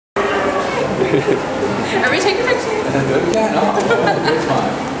Everybody take a picture. Yeah, no, it's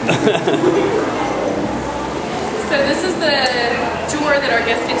fine. So this is the tour that our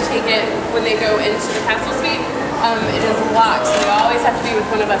guests get to take it when they go into the castle suite. It is locked, so you always have to be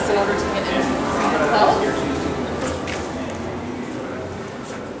with one of us in order to get into the suite itself.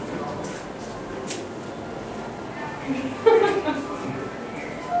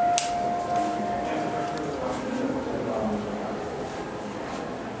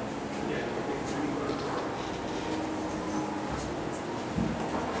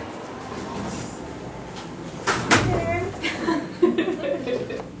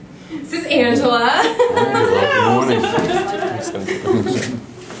 This is Angela. Good morning.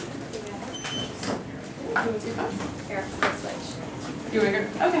 You want to go?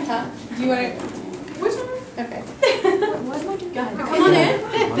 Okay. Huh? Do you want to? Which one? Okay. What am I doing? Come on in.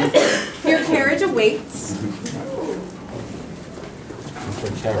 Your carriage awaits.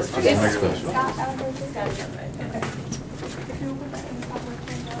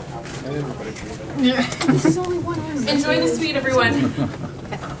 Enjoy the suite, everyone.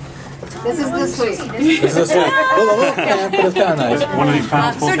 This is the suite. This is a sweet. But it's kind of nice. One of these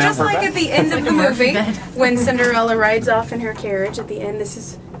panels So just like at the end of the movie, when Cinderella rides off in her carriage at the end, this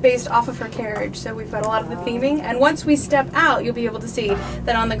is based off of her carriage. So we've got a lot of the theming. And once we step out, you'll be able to see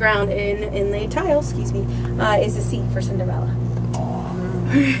that on the ground in inlaid tile, excuse me, is a seat for Cinderella.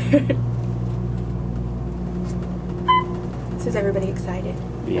 So is everybody excited?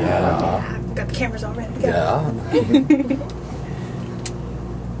 Yeah. We've got the cameras all ready to go. Yeah.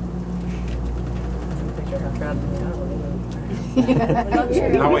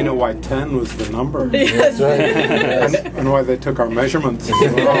 Now we know why 10 was the number. Yes. That's right. And why they took our measurements. It's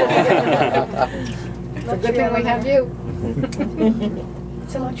a good thing we have you.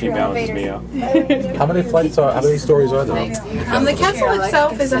 It's a luxury He balances elevator. me out. How many flights are? How many stories are there? The castle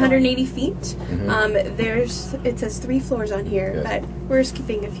itself is 180 feet. Mm-hmm. It says 3 floors on here, Yes. but we're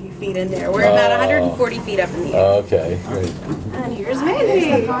skipping a few feet in there. We're about 140 feet up in the air. Okay, great. And here's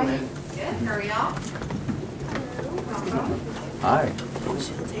Mandy. Hurry up. Hi.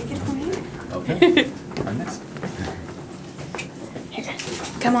 She'll take it from here. Okay. Our next.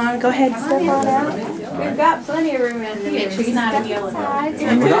 Come on, go ahead, step on out. We've got plenty of room in here. She's not in the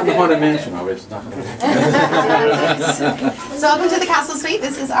elevator. We're not in the haunted mansion, are we? It's not. So welcome to the Castle Suite.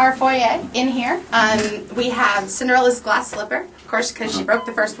 This is our foyer in here. We have Cinderella's glass slipper, of course, because she broke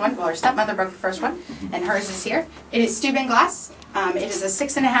the first one. Well, her stepmother broke the first one, and hers is here. It is Steuben glass. It is a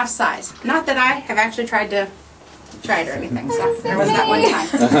 6.5 size. Not that I have actually tried it or anything, so there was that one time.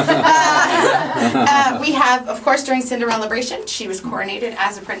 We have, of course, during Cinderellabration, she was coronated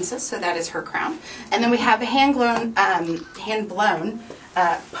as a princess, so that is her crown. And then we have hand-blown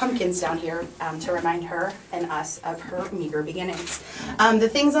pumpkins down here to remind her and us of her meager beginnings. The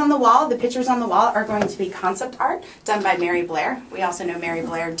things on the wall, the pictures on the wall, are going to be concept art done by Mary Blair. We also know Mary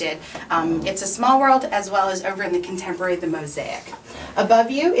Blair did It's a Small World, as well as over in the contemporary, The Mosaic. Above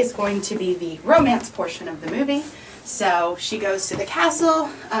you is going to be the romance portion of the movie. So she goes to the castle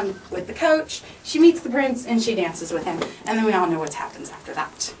with the coach, she meets the prince, and she dances with him. And then we all know what happens after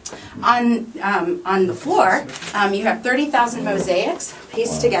that. On the floor, you have 30,000 mosaics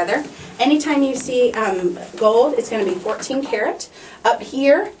pieced together. Anytime you see gold, it's going to be 14 karat. Up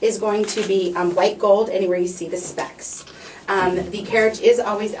here is going to be white gold, anywhere you see the specks. The carriage is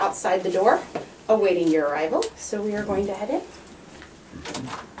always outside the door, awaiting your arrival. So we are going to head in.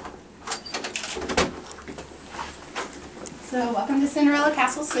 So welcome to Cinderella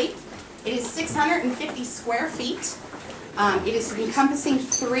Castle Suite. It is 650 square feet. It is encompassing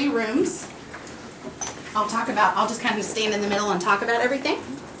 3 rooms. I'll just kind of stand in the middle and talk about everything.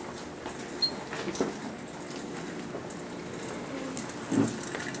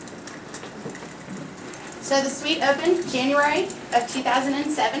 So the suite opened January of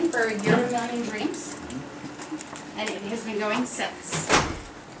 2007 for a year of a million dreams. And it has been going since.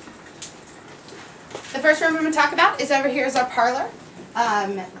 The first room I'm going to talk about is over here is our parlor.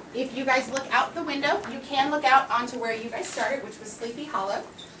 If you guys look out the window, you can look out onto where you guys started, which was Sleepy Hollow.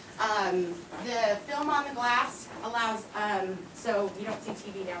 The film on the glass allows, so you don't see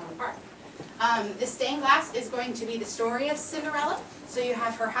TV down in the park. The stained glass is going to be the story of Cinderella. So you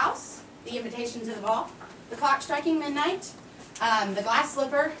have her house, the invitation to the ball, the clock striking midnight, the glass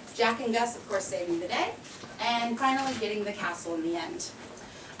slipper, Jack and Gus, of course, saving the day, and finally getting the castle in the end.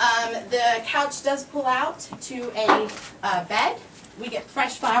 The couch does pull out to a bed. We get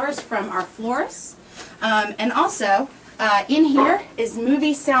fresh flowers from our florists. And also, in here is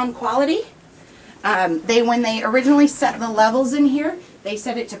movie sound quality. When they originally set the levels in here, they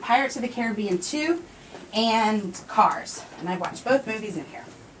set it to Pirates of the Caribbean 2 and Cars. And I watched both movies in here.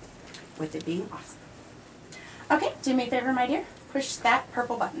 with it being awesome. Okay, do me a favor, my dear. Push that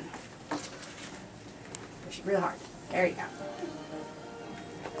purple button. Push it real hard. There you go.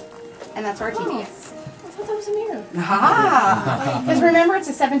 And that's where our TV is. I thought that was a mirror. Ah! Because remember, it's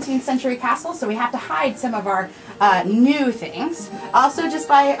a 17th century castle, so we have to hide some of our new things. Also, just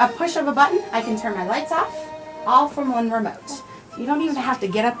by a push of a button, I can turn my lights off, all from one remote. You don't even have to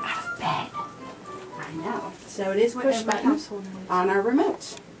get up out of bed. I know. So it is push button on our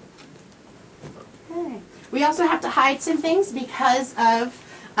remote. Okay. We also have to hide some things because of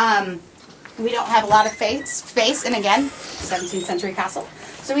we don't have a lot of space, and again, 17th century castle.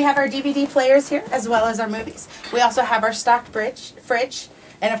 So we have our DVD players here, as well as our movies. We also have our stocked fridge,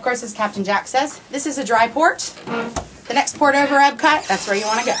 and of course, as Captain Jack says, this is a dry port. The next port over Epcot, that's where you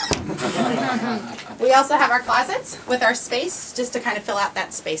want to go. We also have our closets with our space, just to kind of fill out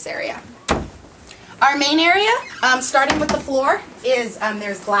that space area. Our main area, starting with the floor, is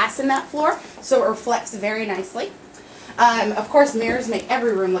there's glass in that floor, so it reflects very nicely. Of course, mirrors make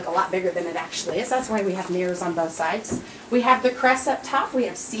every room look a lot bigger than it actually is. That's why we have mirrors on both sides. We have the crest up top. We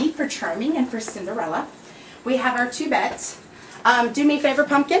have C for Charming and for Cinderella. We have our two beds. Do me a favor,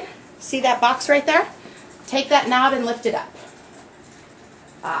 Pumpkin. See that box right there? Take that knob and lift it up.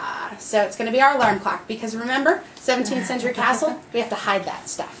 So it's going to be our alarm clock because remember, 17th century castle, we have to hide that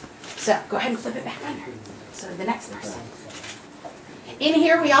stuff. So go ahead and flip it back under. So the next person. In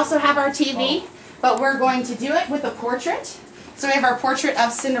here we also have our TV, but we're going to do it with a portrait. So we have our portrait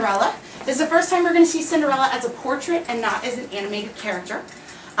of Cinderella. This is the first time we're going to see Cinderella as a portrait and not as an animated character.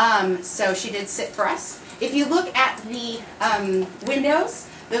 So she did sit for us. If you look at the windows,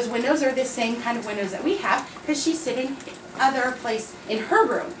 those windows are the same kind of windows that we have because she's sitting other place in her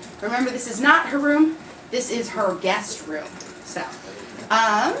room. Remember, this is not her room. This is her guest room. So,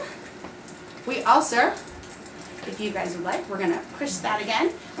 we also, if you guys would like, we're going to push that again,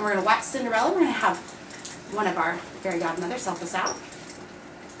 and we're going to wax Cinderella. We're going to have one of our fairy godmothers help us out.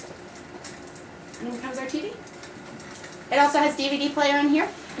 And here comes our TV. It also has DVD player in here.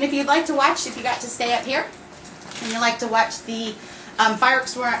 And if you'd like to watch, if you got to stay up here, and you like to watch the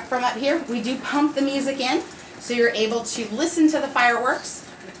fireworks from up here, we do pump the music in, so you're able to listen to the fireworks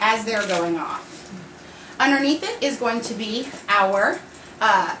as they're going off. Underneath it is going to be our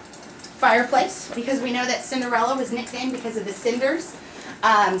fireplace, because we know that Cinderella was nicknamed because of the cinders.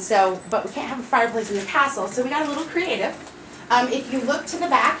 But we can't have a fireplace in the castle, so we got a little creative. If you look to the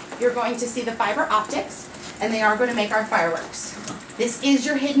back, you're going to see the fiber optics, and they are going to make our fireworks. This is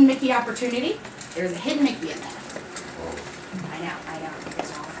your hidden Mickey opportunity. There's a hidden Mickey in there. I know. You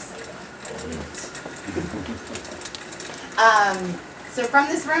guys are all excited. So from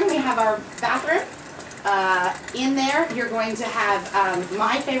this room, we have our bathroom. In there, you're going to have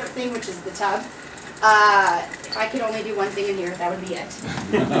my favorite thing, which is the tub. If I could only do one thing in here, that would be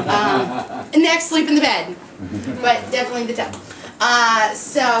it. Next, sleep in the bed. But definitely the tub.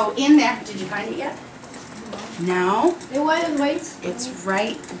 So in there, did you find it yet? No. Wait. It's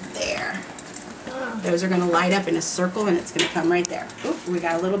right there. Those are going to light up in a circle, and it's going to come right there. Oop, we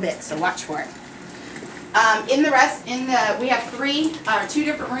got a little bit, so watch for it. We have two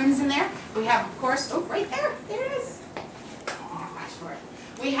different rooms in there. We have, of course, right there. There it is. Oh, watch for it.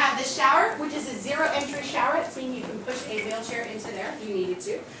 We have the shower, which is a zero entry shower. That's meaning you can push a wheelchair into there if you needed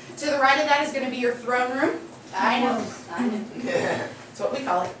to. To the right of that is going to be your throne room. I know. That's what we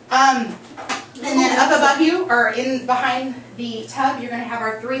call it. And then up above you, or behind the tub, you're going to have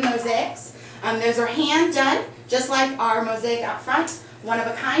our 3 mosaics. Those are hand done, just like our mosaic out front. One of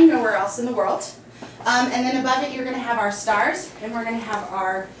a kind, nowhere else in the world. And then above it, you're going to have our stars, and we're going to have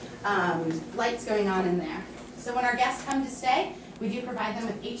our lights going on in there. So when our guests come to stay, we do provide them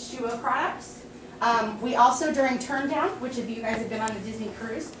with H2O products. We also, during turn down, which if you guys have been on a Disney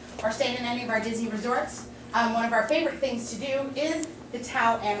cruise or stayed in any of our Disney resorts, one of our favorite things to do is the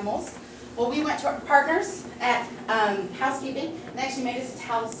towel animals. Well, we went to our partners at housekeeping, and they actually made us a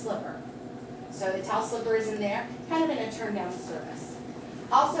towel slipper. So the towel slipper is in there, kind of in a turn down service.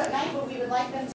 Also at night, what we would like them to